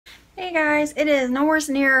Hey guys, it is nowhere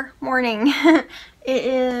near morning. It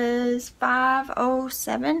is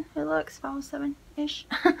 5:07. It looks 5:07-ish.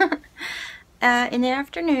 In the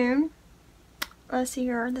afternoon. Let's see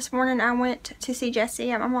here. This morning I went to see Jessie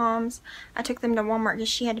at my mom's. I took them to Walmart because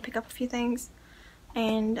she had to pick up a few things.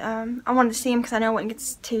 And I wanted to see him because I know I wouldn't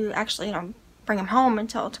get to actually, bring him home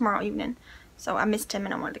until tomorrow evening. So I missed him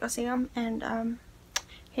and I wanted to go see him. And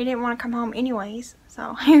he didn't want to come home anyways.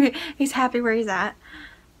 So he's happy where he's at.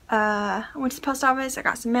 I went to the post office, I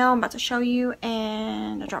got some mail I'm about to show you,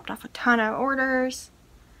 and I dropped off a ton of orders.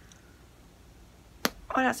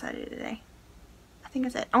 What else did I do today? I think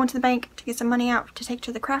that's it. I went to the bank to get some money out to take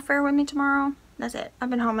to the craft fair with me tomorrow. That's it. I've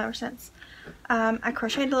been home ever since. I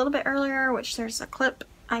crocheted a little bit earlier, which there's a clip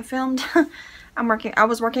I filmed. I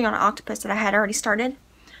was working on an octopus that I had already started.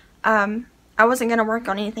 I wasn't going to work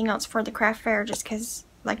on anything else for the craft fair just because,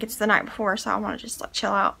 like, it's the night before, so I want to just, like,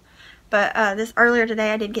 chill out. But earlier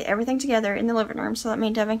today I did get everything together in the living room so that me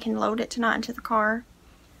and Devin can load it tonight into the car.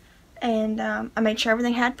 And I made sure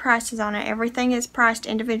everything had prices on it. Everything is priced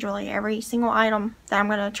individually. Every single item that I'm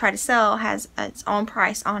going to try to sell has its own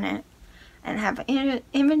price on it. And I have an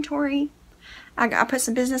inventory. I put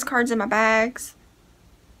some business cards in my bags.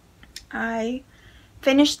 I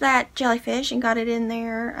finished that jellyfish and got it in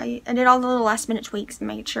there. I did all the little last minute tweaks and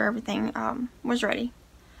made sure everything was ready.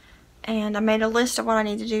 And I made a list of what I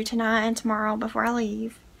need to do tonight and tomorrow before I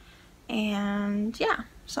leave. And yeah,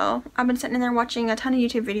 so I've been sitting in there watching a ton of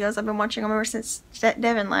YouTube videos. I've been watching them ever since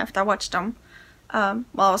Devin left. I watched them while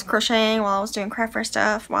I was crocheting, while I was doing craft fair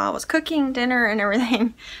stuff, while I was cooking dinner and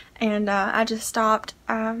everything. And I just stopped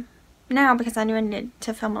now because I knew I needed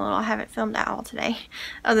to film a little. I haven't filmed at all today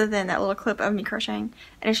other than that little clip of me crocheting.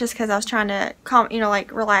 And it's just because I was trying to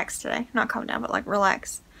like relax today. Not calm down, but like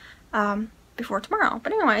relax. Before tomorrow.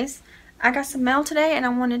 But anyways, I got some mail today and I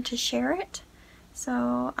wanted to share it,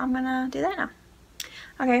 so I'm gonna do that now.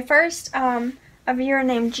 Okay, first a viewer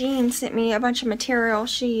named Jean sent me a bunch of material.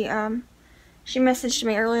 She messaged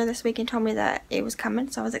me earlier this week and told me that it was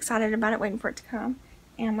coming, so I was excited about it, waiting for it to come.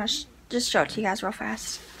 And I'm gonna just show it to you guys real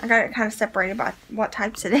fast. I got it kind of separated by what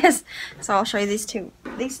types it is, so I'll show you these two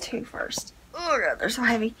first. Oh god, they're so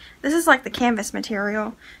heavy. This is like the canvas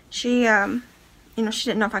material. She she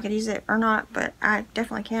didn't know if I could use it or not, but I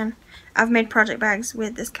definitely can. I've made project bags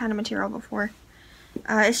with this kind of material before.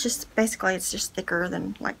 It's just thicker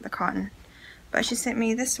than like the cotton. But she sent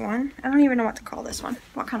me this one. I don't even know what to call this one.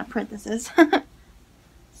 What kind of print this is.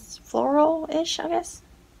 It's floral-ish, I guess.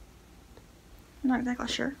 I'm not exactly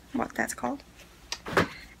sure what that's called.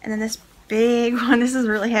 And then this big one. This is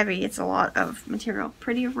really heavy. It's a lot of material.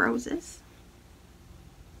 Pretty Roses.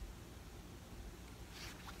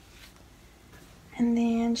 And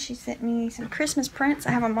then she sent me some Christmas prints.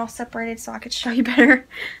 I have them all separated so I could show you better.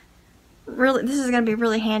 Really, this is going to be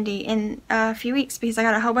really handy in a few weeks because I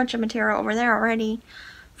got a whole bunch of material over there already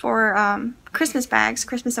for Christmas bags,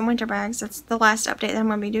 Christmas and winter bags. That's the last update that I'm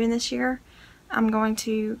going to be doing this year. I'm going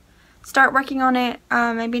to start working on it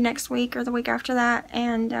maybe next week or the week after that,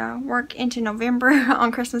 and work into November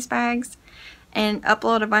on Christmas bags and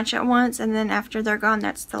upload a bunch at once. And then after they're gone,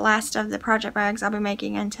 that's the last of the project bags I'll be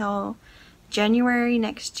making until January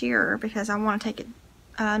next year, because I want to take it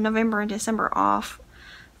November and December off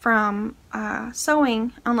from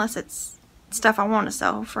sewing, unless it's stuff I want to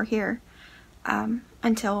sew for here,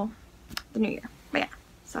 until the new year. But yeah,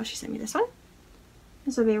 so she sent me this one.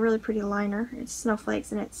 This will be a really pretty liner. It's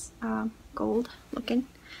snowflakes and it's gold looking,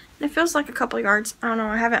 and it feels like a couple yards. I don't know,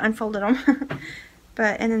 I haven't unfolded them.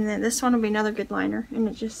 But and then this one will be another good liner, and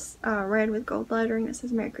it's just red with gold lettering that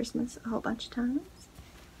says Merry Christmas a whole bunch of times.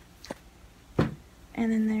 And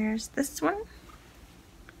then there's this one,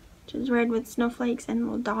 which is red with snowflakes and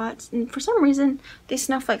little dots. And for some reason, these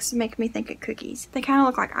snowflakes make me think of cookies. They kind of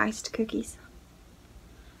look like iced cookies.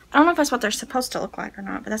 I don't know if that's what they're supposed to look like or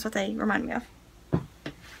not, but that's what they remind me of.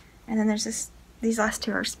 And then there's these last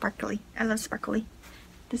two are sparkly. I love sparkly.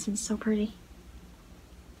 This one's so pretty.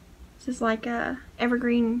 This is like a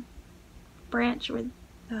evergreen branch with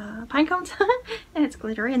pine cones. And it's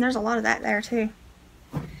glittery, and there's a lot of that there too.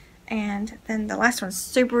 And then the last one's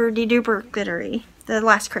super de-duper glittery. The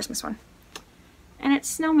last Christmas one. And it's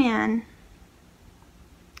snowman.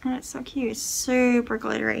 And it's so cute. It's super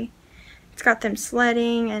glittery. It's got them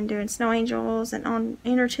sledding and doing snow angels and on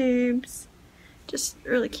inner tubes. Just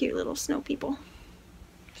really cute little snow people.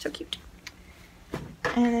 So cute.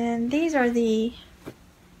 And then these are the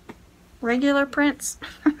regular prints.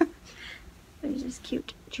 These are just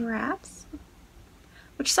cute giraffes.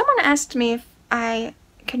 Which someone asked me if I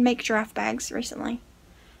could make giraffe bags recently.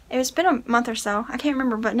 It's been a month or so. I can't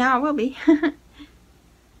remember, but now I will be.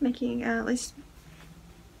 Making at least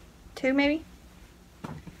 2 maybe.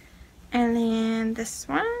 And then this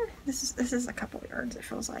one, this is a couple of yards, it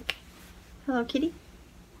feels like. Hello Kitty.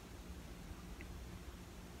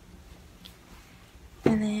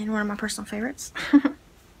 And then one of my personal favorites.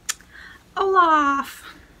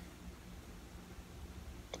 Olaf!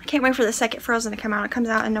 I can't wait for the second Frozen to come out. It comes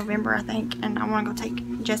out in November, I think, and I want to go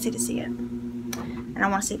take Jessie to see it. And I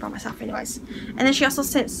want to see it by myself anyways. And then she also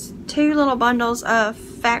sent 2 little bundles of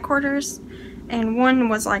fat quarters, and one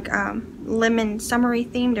was like lemon summery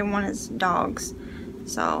themed, and one is dogs.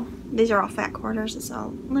 So these are all fat quarters. It's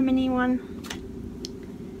a lemony one,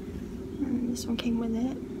 and this one came with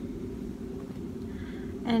it.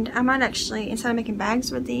 And I might actually, instead of making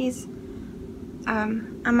bags with these, I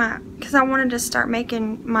might, because I wanted to start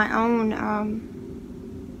making my own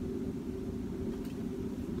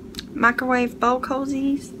microwave bowl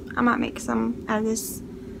cozies. I might make some out of this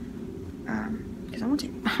because I want to.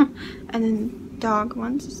 And then dog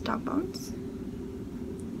ones, dog bones,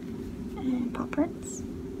 and paw prints.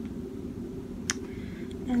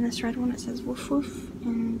 And this red one, it says woof woof,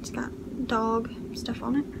 and it's got dog stuff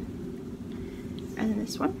on it. And then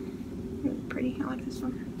this one, really pretty, I like this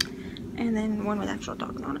one. And then one with actual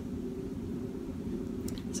dogs on it.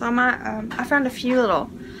 So I might, I found a few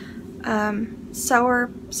little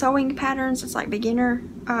sewing patterns. It's like beginner,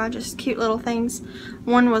 just cute little things.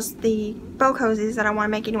 One was the bow cozies that I want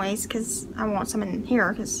to make anyways, because I want some in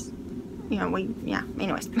here, because, you know,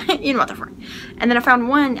 anyways, you know what they're for. And then I found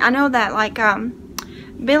one, I know that, like,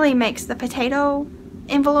 Billy makes the potato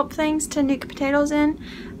envelope things to nuke potatoes in,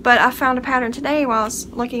 but I found a pattern today while I was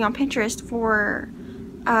looking on Pinterest for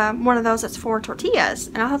one of those that's for tortillas,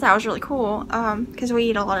 and I thought that was really cool, because we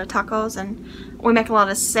eat a lot of tacos and we make a lot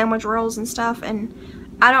of sandwich rolls and stuff,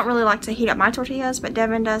 and I don't really like to heat up my tortillas, but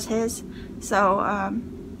Devin does his, so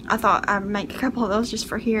I thought I'd make a couple of those just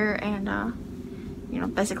for here, and you know,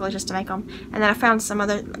 basically just to make them. And then I found some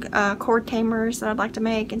other cord tamers that I'd like to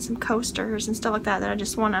make, and some coasters and stuff like that I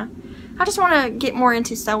just want to get more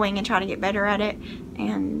into sewing and try to get better at it.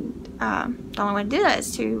 And the only way to do that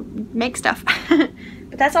is to make stuff.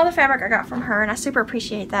 But that's all the fabric I got from her, and I super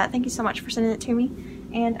appreciate that. Thank you so much for sending it to me.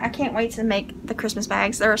 And I can't wait to make the Christmas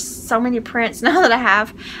bags. There are so many prints now that I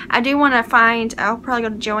have. I do want to find, I'll probably go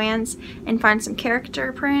to Joann's and find some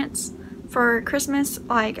character prints for Christmas,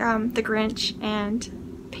 like the Grinch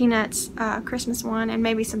and Peanuts Christmas one, and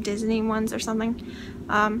maybe some Disney ones or something.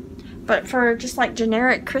 But for just like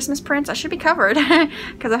generic Christmas prints, I should be covered,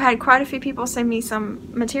 because I've had quite a few people send me some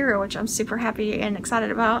material, which I'm super happy and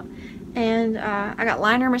excited about. And I got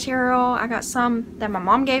liner material. I got some that my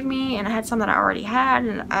mom gave me, and I had some that I already had,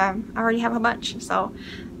 and I already have a bunch. So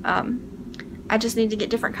I just need to get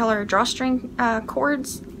different color drawstring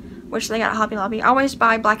cords, which they got at Hobby Lobby. I always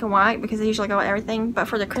buy black and white because they usually go with everything, but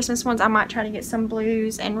for the Christmas ones I might try to get some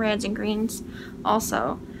blues and reds and greens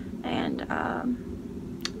also. And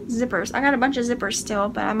zippers. I got a bunch of zippers still,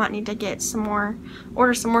 but I might need to get some more,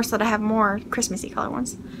 order some more so that I have more Christmassy color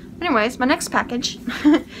ones. Anyways, my next package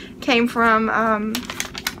came from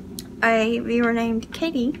a viewer named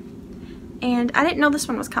Katie, and I didn't know this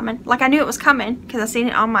one was coming. Like, I knew it was coming because I seen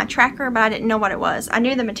it on my tracker, but I didn't know what it was. I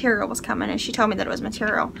knew the material was coming, and she told me that it was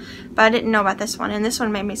material, but I didn't know about this one, and this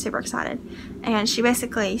one made me super excited. And she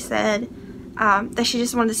basically said that she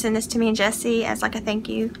just wanted to send this to me and Jessie as like a thank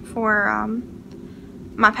you for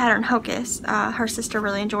my pattern Hocus. Her sister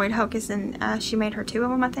really enjoyed Hocus, and she made her 2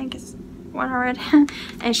 of them, I think is what I read.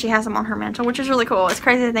 And she has them on her mantle, which is really cool. It's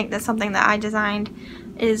crazy to think that something that I designed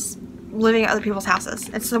is living at other people's houses.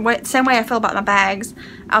 It's the same way I feel about my bags.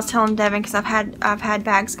 I was telling Devin, because I've had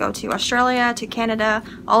bags go to Australia, to Canada,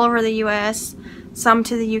 all over the US, some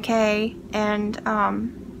to the UK, and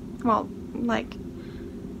well, like,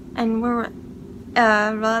 and where were,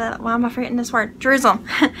 why am I forgetting this word? Jerusalem.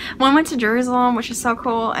 One went to Jerusalem, which is so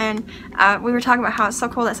cool, and we were talking about how it's so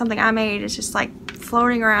cool that something I made is just like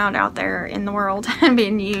floating around out there in the world and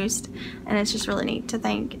being used, and it's just really neat to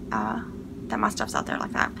think that my stuff's out there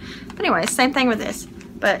like that. But anyways, same thing with this.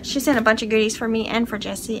 But she sent a bunch of goodies for me and for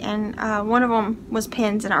Jessie, and one of them was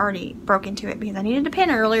pins, and I already broke into it because I needed a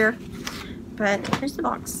pin earlier. But here's the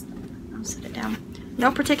box. I'll set it down.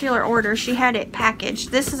 No particular order. She had it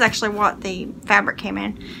packaged. This is actually what the fabric came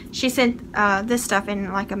in. She sent this stuff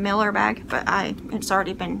in like a Miller bag, but it's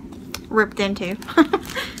already been ripped into.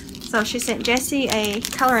 So she sent Jessie a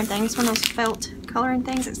coloring thing. It's one of those felt coloring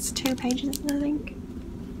things. It's 2 pages, I think.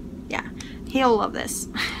 Yeah, he'll love this.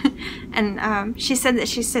 And she said that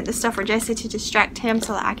she sent the stuff for Jessie to distract him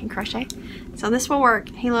so that I can crochet. So this will work.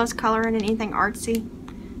 He loves coloring and anything artsy.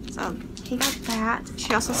 So he got that.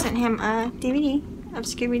 She also sent him a DVD of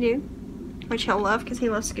Scooby-Doo. which he'll love because he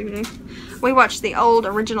loves Scooby-Doo. We watched the old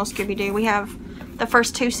original Scooby-Doo. We have the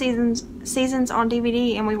first 2 seasons on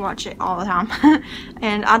DVD, and we watch it all the time.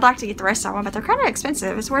 And I'd like to get the rest of them, but they're kind of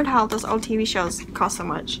expensive. It's weird how those old TV shows cost so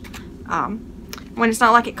much. When it's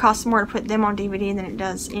not like it costs more to put them on DVD than it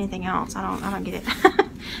does anything else. I don't get it.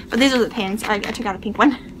 But these are the pens. I took out a pink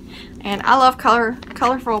one. And I love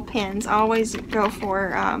colorful pens. I always go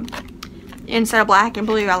for, instead of black and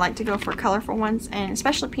blue, I like to go for colorful ones, and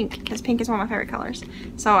especially pink, because pink is one of my favorite colors.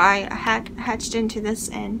 So I hatched into this,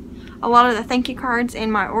 and a lot of the thank you cards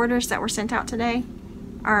in my orders that were sent out today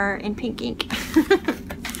are in pink ink.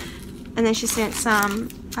 And then she sent some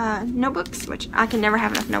notebooks, which I can never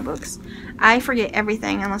have enough notebooks. I forget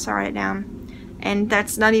everything unless I write it down, and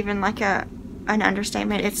that's not even like an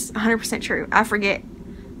understatement. It's 100% true. I forget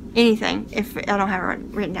anything if I don't have it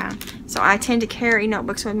written down. So I tend to carry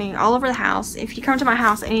notebooks with me all over the house. If you come to my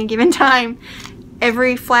house at any given time,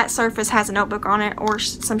 every flat surface has a notebook on it, or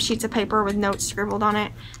some sheets of paper with notes scribbled on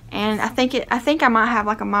it. And I think I might have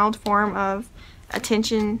like a mild form of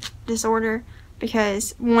attention disorder,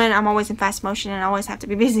 because 1, I'm always in fast motion and I always have to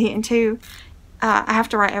be busy, and 2, I have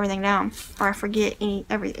to write everything down or I forget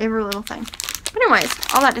every little thing. But anyways,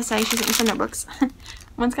 all that to say, she sent me some notebooks.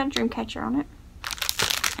 One's got a dream catcher on it,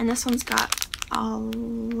 and this one's got a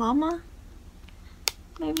llama,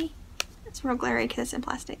 maybe. It's real glary because it's in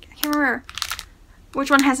plastic. I can't remember which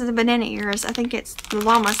one has the banana ears. I think it's the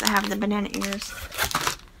llamas that have the banana ears.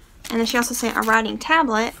 And then she also sent a writing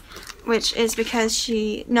tablet, which is because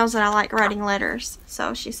she knows that I like writing letters.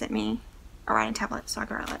 So she sent me a writing tablet so I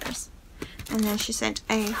can write letters. And then she sent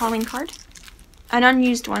a Halloween card, an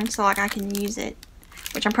unused one, so like I can use it,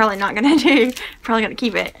 which I'm probably not going to do. Probably going to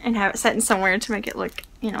keep it and have it set in somewhere to make it look,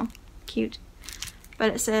 you know, cute.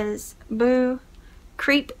 But it says, boo,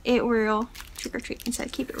 creep it real, trick or treat,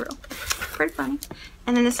 instead keep it real. Pretty funny.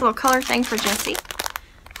 And then this little color thing for Jesse.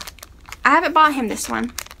 I haven't bought him this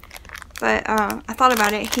one, but I thought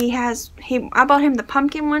about it. I bought him the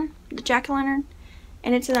pumpkin one, the jack-o'-lantern,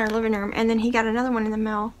 and it's in our living room. And then he got another one in the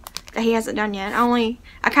mail that he hasn't done yet.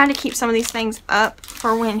 I kind of keep some of these things up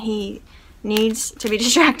for when he needs to be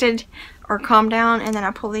distracted or calm down, and then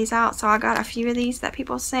I pull these out. So I got a few of these that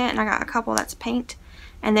people sent, and I got a couple that's paint.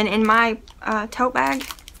 And then in my tote bag,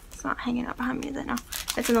 it's not hanging up behind me, is it? No,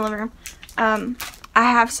 it's in the living room. I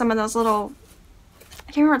have some of those little,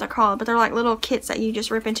 I can't remember what they're called, but they're like little kits that you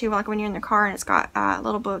just rip into, like when you're in the car, and it's got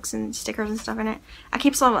little books and stickers and stuff in it. I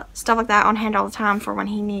keep stuff like that on hand all the time for when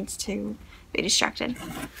he needs to be distracted.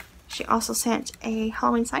 She also sent a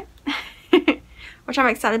Halloween sign, which I'm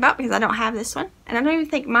excited about because I don't have this one. And I don't even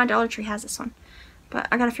think my Dollar Tree has this one, but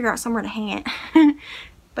I gotta figure out somewhere to hang it.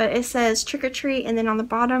 But it says trick or treat, and then on the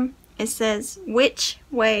bottom it says which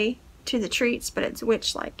way to the treats, but it's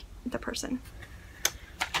which like the person.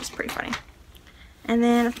 It's pretty funny. And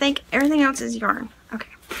then I think everything else is yarn. Okay,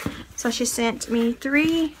 so she sent me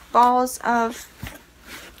 3 balls of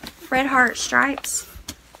red heart stripes,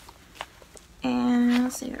 and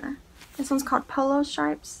let's see here, this one's called polo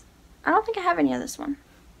stripes. I don't think I have any of this one.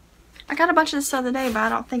 I got a bunch of this the other day, but I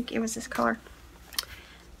don't think it was this color.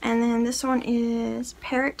 And then this one is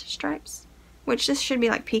parrot stripes, which this should be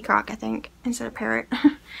like peacock, I think, instead of parrot.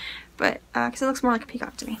 But because it looks more like a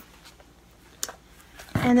peacock to me.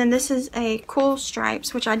 And then this is a cool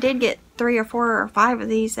stripes, which I did get 3 or 4 or 5 of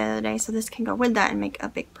these the other day, so this can go with that and make a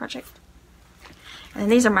big project.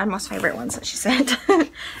 And these are my most favorite ones that she sent.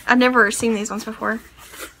 I've never seen these ones before.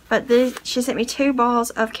 But she sent me 2 balls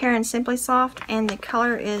of Karen Simply Soft, and the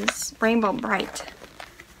color is Rainbow Bright.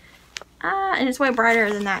 And it's way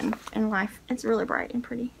brighter than that in life. It's really bright and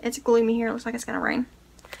pretty. It's gloomy here. It looks like it's going to rain.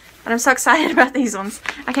 But I'm so excited about these ones.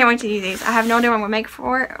 I can't wait to use these. I have no idea what I'm going to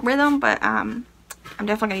make with them, but I'm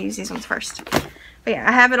definitely going to use these ones first. But yeah,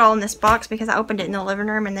 I have it all in this box because I opened it in the living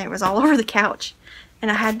room and it was all over the couch.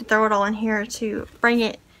 And I had to throw it all in here to bring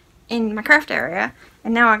it in my craft area.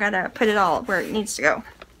 And now I got to put it all where it needs to go.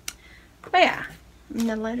 But yeah, and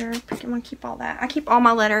the letter, I want to keep all that. I keep all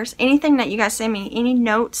my letters. Anything that you guys send me, any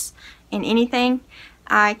notes and anything,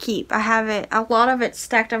 I keep. I have it, a lot of it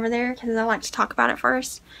stacked over there because I like to talk about it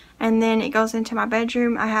first. And then it goes into my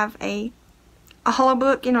bedroom. I have a hollow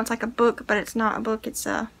book. You know, it's like a book, but it's not a book. It's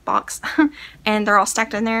a box. And they're all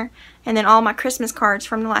stacked in there. And then all my Christmas cards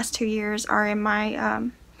from the last 2 years are in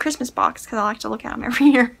my Christmas box because I like to look at them every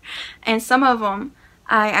year. And some of them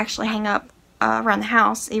I actually hang up around the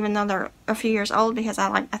house, even though they're a few years old, because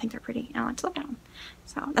I think they're pretty and I like to look at them.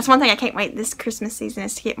 So that's one thing I can't wait this Christmas season,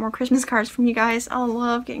 is to get more Christmas cards from you guys. I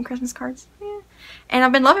love getting Christmas cards. Yeah. And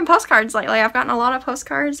I've been loving postcards lately. I've gotten a lot of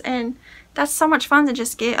postcards, and that's so much fun to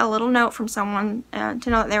just get a little note from someone to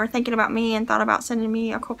know that they were thinking about me and thought about sending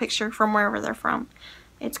me a cool picture from wherever they're from.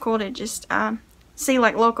 It's cool to just see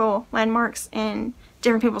like local landmarks in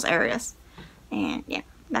different people's areas. And yeah,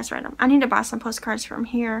 that's random. I need to buy some postcards from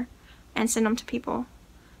here and send them to people.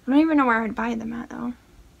 I don't even know where I would buy them at though.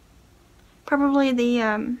 Probably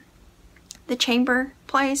the chamber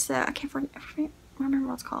place that I can't remember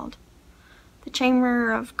what it's called. The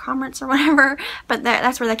Chamber of Commerce or whatever, but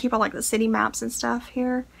that's where they keep all like the city maps and stuff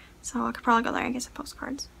here. So I could probably go there and get some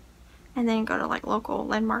postcards, and then go to like local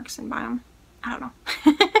landmarks and buy them. I don't know.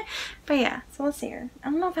 But yeah, so let's see here.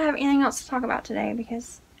 I don't know if I have anything else to talk about today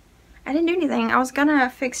because I didn't do anything. I was gonna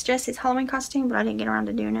fix Jesse's Halloween costume, but I didn't get around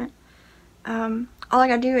to doing it. All I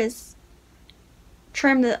gotta do is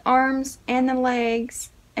trim the arms and the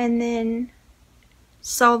legs, and then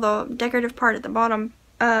sew the decorative part at the bottom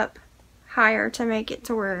up higher to make it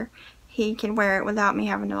to where he can wear it without me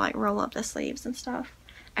having to like roll up the sleeves and stuff.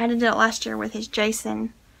 I did it last year with his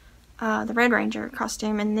Jason, the Red Ranger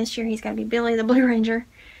costume, and this year he's got to be Billy the Blue Ranger.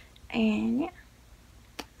 And yeah,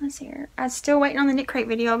 let's see here. I'm still waiting on the Knit Crate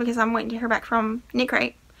video because I'm waiting to hear back from Knit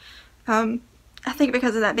Crate. I think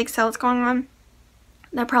because of that big sale that's going on,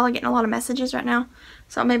 they're probably getting a lot of messages right now,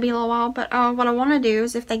 so it may be a little while. But what I want to do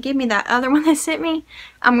is, if they give me that other one they sent me,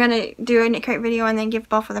 I'm going to do a Knit Crate video and then give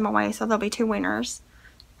both of them away, so there'll be 2 winners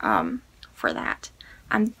for that.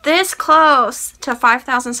 I'm this close to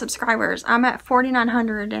 5,000 subscribers. I'm at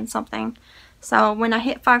 4,900 and something. So when I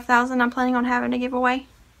hit 5,000, I'm planning on having a giveaway.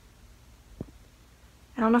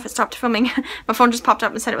 I don't know if it stopped filming. My phone just popped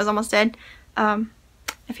up and said it was almost dead.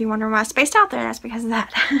 If you wonder why I spaced out there, that's because of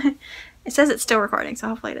that. It says it's still recording, so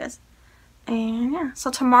hopefully it is. And yeah,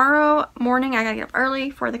 so tomorrow morning I gotta get up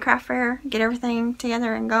early for the craft fair, get everything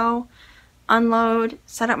together and go, unload,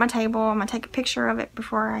 set up my table. I'm gonna take a picture of it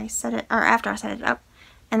before I set it, or after I set it up,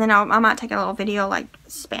 and then I might take a little video, like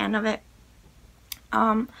span of it.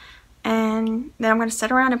 And then I'm gonna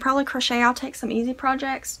sit around and probably crochet. I'll take some easy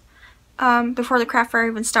projects before the craft fair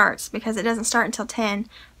even starts, because it doesn't start until 10.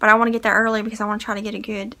 But I want to get there early because I want to try to get a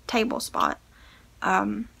good table spot.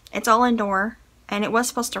 It's all indoor, and it was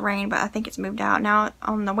supposed to rain, but I think it's moved out. Now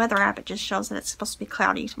on the weather app it just shows that it's supposed to be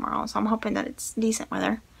cloudy tomorrow, so I'm hoping that it's decent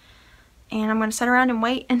weather. And I'm going to sit around and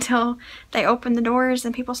wait until they open the doors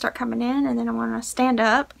and people start coming in, and then I'm going to stand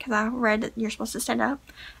up because I read that you're supposed to stand up.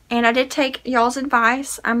 And I did take y'all's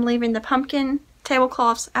advice. I'm leaving the pumpkin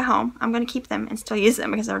tablecloths at home. I'm going to keep them and still use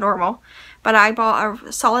them because they're adorable. But I bought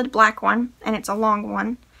a solid black one, and it's a long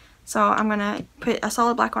one. So I'm going to put a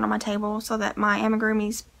solid black one on my table so that my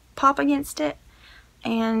amigurumis pop against it.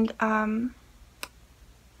 And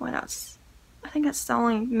what else? I think that's the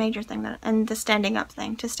only major thing, that, and the standing up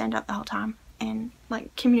thing, to stand up the whole time and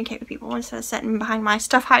like communicate with people instead of sitting behind my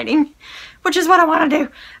stuff hiding, which is what I want to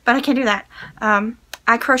do, but I can't do that.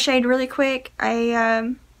 I crocheted really quick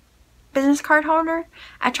a business card holder.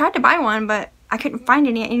 I tried to buy one, but I couldn't find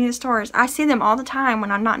any at any of the stores. I see them all the time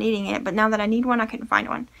when I'm not needing it, but now that I need one, I couldn't find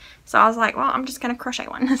one. So I was like, well, I'm just going to crochet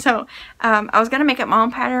one. So I was going to make up my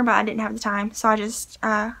own pattern, but I didn't have the time. So I just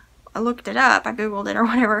I looked it up. I Googled it or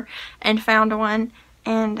whatever and found one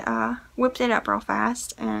and whipped it up real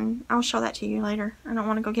fast. And I'll show that to you later. I don't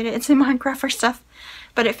want to go get it. It's in my craft fair stuff.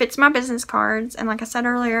 But it fits my business cards. And like I said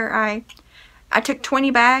earlier, I took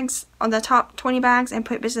 20 bags, on the top 20 bags, and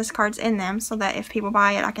put business cards in them so that if people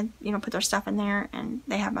buy it, I can, you know, put their stuff in there and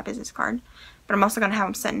they have my business card. But I'm also going to have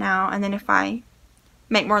them sitting out, and then if I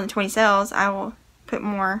make more than 20 sales, I will put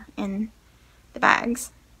more in the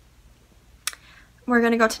bags. We're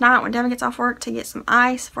going to go tonight when Devin gets off work to get some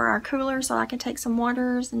ice for our cooler so I can take some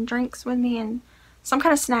waters and drinks with me and some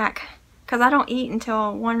kind of snack, because I don't eat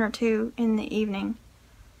until 1 or 2 in the evening.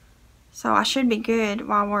 So I should be good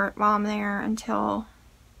while I'm there until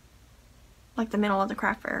like the middle of the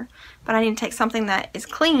craft fair. But I need to take something that is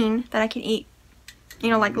clean that I can eat, you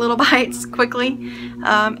know, like little bites quickly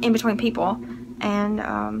in between people. And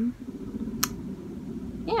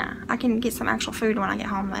yeah, I can get some actual food when I get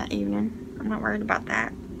home that evening. I'm not worried about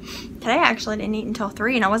that. Today I actually didn't eat until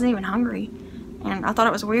 3 and I wasn't even hungry. And I thought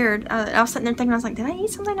it was weird. I was sitting there thinking, I was like, did I eat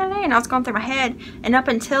something today? And I was going through my head. And up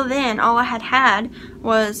until then, all I had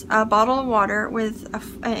was a bottle of water with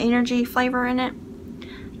an energy flavor in it.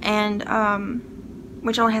 And,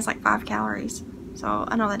 which only has like 5 calories. So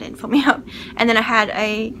I know that didn't fill me up. And then I had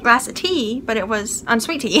a glass of tea, but it was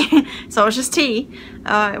unsweet tea. So it was just tea.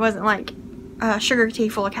 It wasn't like sugar tea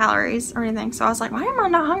full of calories or anything. So I was like, why am I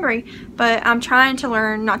not hungry? But I'm trying to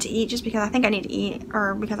learn not to eat just because I think I need to eat,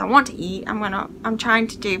 or because I want to eat. I'm trying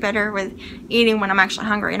to do better with eating when I'm actually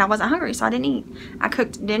hungry, and I wasn't hungry, so I didn't eat. I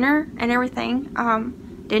cooked dinner and everything.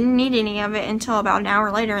 Didn't eat any of it until about an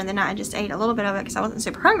hour later, and then I just ate a little bit of it because I wasn't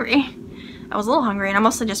super hungry. I was a little hungry, and I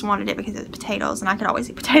mostly just wanted it because it's potatoes, and I could always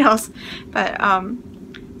eat potatoes. But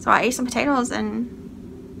so I ate some potatoes,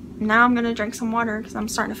 and now I'm gonna drink some water because I'm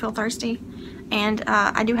starting to feel thirsty. And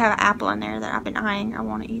I do have an apple in there that I've been eyeing. I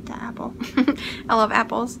want to eat that apple. I love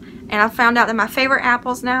apples. And I found out that my favorite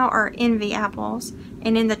apples now are Envy apples.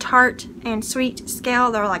 And in the tart and sweet scale,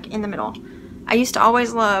 they're like in the middle. I used to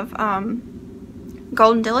always love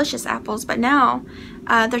Golden Delicious apples, but now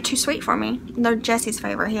they're too sweet for me. They're Jesse's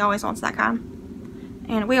favorite. He always wants that kind.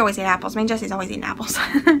 And we always eat apples. I mean, Jesse's always eating apples.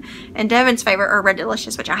 And Devin's favorite are Red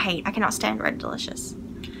Delicious, which I hate. I cannot stand Red Delicious.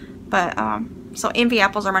 But so Envy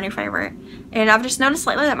apples are my new favorite. And I've just noticed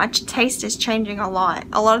lately that my taste is changing a lot.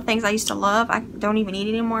 A lot of things I used to love, I don't even eat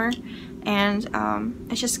anymore. And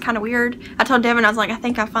it's just kind of weird. I told Devin, I was like, I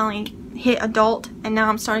think I finally hit adult, and now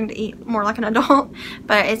I'm starting to eat more like an adult.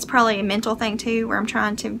 But it's probably a mental thing too, where I'm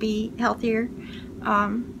trying to be healthier. I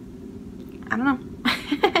don't know.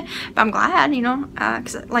 But I'm glad, you know,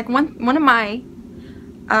 because like one of my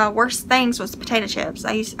worst things was potato chips.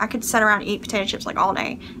 I could sit around and eat potato chips like all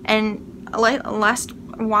day, and last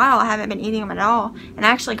while I haven't been eating them at all. And I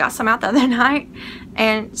actually got some out the other night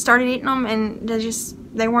and started eating them, and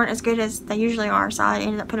they weren't as good as they usually are, so I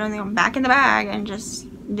ended up putting them back in the bag and just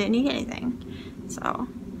didn't eat anything. So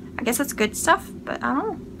I guess it's good stuff, but I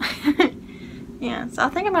don't know. Yeah, so I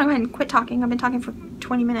think I'm gonna go ahead and quit talking. I've been talking for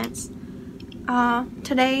 20 minutes.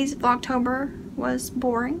 Today's Vlogtober was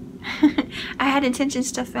boring. I had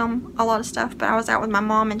intentions to film a lot of stuff, but I was out with my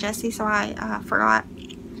mom and Jesse, so I forgot.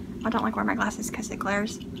 I don't like wearing my glasses because it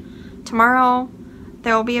glares. Tomorrow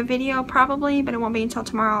there will be a video probably, but it won't be until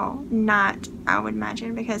tomorrow night, I would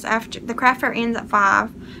imagine, because after the craft fair ends at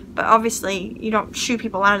 5, but obviously you don't shoo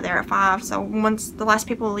people out of there at 5. So once the last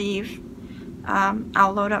people leave,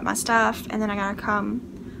 I'll load up my stuff, and then I gotta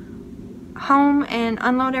come home and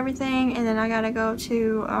unload everything, and then I gotta go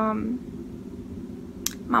to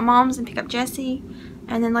my mom's and pick up Jesse,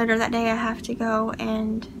 and then later that day I have to go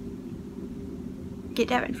and get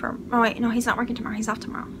Devin for, oh wait, no, he's not working tomorrow, he's off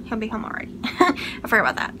tomorrow, he'll be home already. I forgot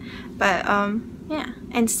about that. But yeah,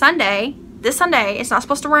 and this Sunday, it's not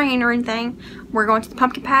supposed to rain or anything. We're going to the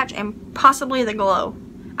pumpkin patch and possibly the glow.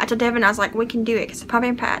 I told Devin, I was like, we can do it because the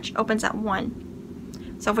pumpkin patch opens at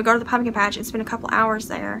 1. So if we go to the pumpkin patch and spend a couple hours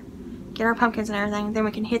there, get our pumpkins and everything, then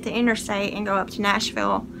we can hit the interstate and go up to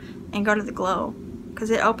Nashville and go to the glow, because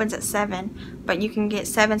it opens at 7, but you can get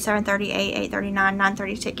 7, 7:30, 8, 8:30, 9,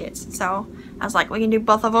 9:30 tickets. So I was like, we can do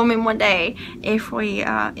both of them in one day if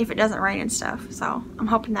it doesn't rain and stuff. So I'm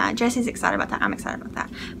hoping that. Jesse's excited about that. I'm excited about that.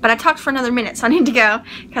 But I talked for another minute, so I need to go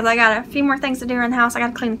because I got a few more things to do around the house. I got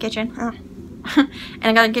to clean the kitchen. And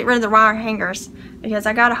I got to get rid of the wire hangers because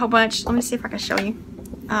I got a whole bunch. Let me see if I can show you.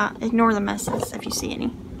 Ignore the messes if you see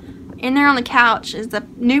any. In there on the couch is the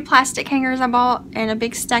new plastic hangers I bought and a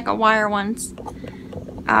big stack of wire ones.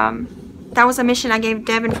 That was a mission I gave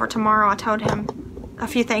Devin for tomorrow. I told him a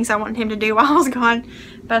few things I wanted him to do while I was gone,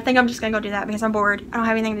 but I think I'm just gonna go do that because I'm bored. I don't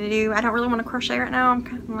have anything to do. I don't really want to crochet right now. I'm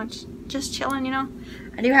kind of like just chilling, you know.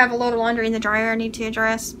 I do have a load of laundry in the dryer I need to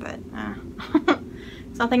address, but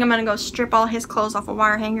so I think I'm gonna go strip all his clothes off of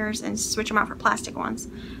wire hangers and switch them out for plastic ones.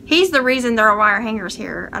 He's the reason there are wire hangers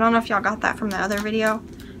here. I don't know if y'all got that from the other video,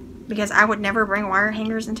 because I would never bring wire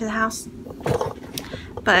hangers into the house.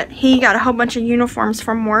 But he got a whole bunch of uniforms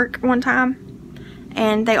from work one time,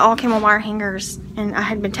 and they all came on wire hangers, and I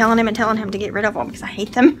had been telling him to get rid of them because I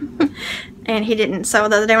hate them. And he didn't. So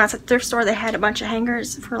the other day when I was at the thrift store, they had a bunch of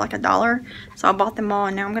hangers for like $1, so I bought them all,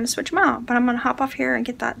 and now I'm going to switch them out. But I'm going to hop off here and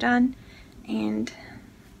get that done and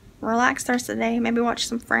relax the rest of the day, maybe watch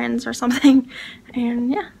some Friends or something.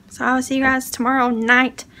 And yeah, so I will see you guys tomorrow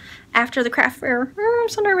night after the craft fair. I'm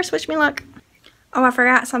so nervous. Wish me luck. Oh, I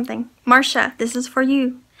forgot something. Marsha, this is for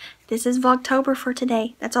you. This is Vlogtober for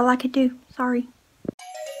today. That's all I could do. Sorry.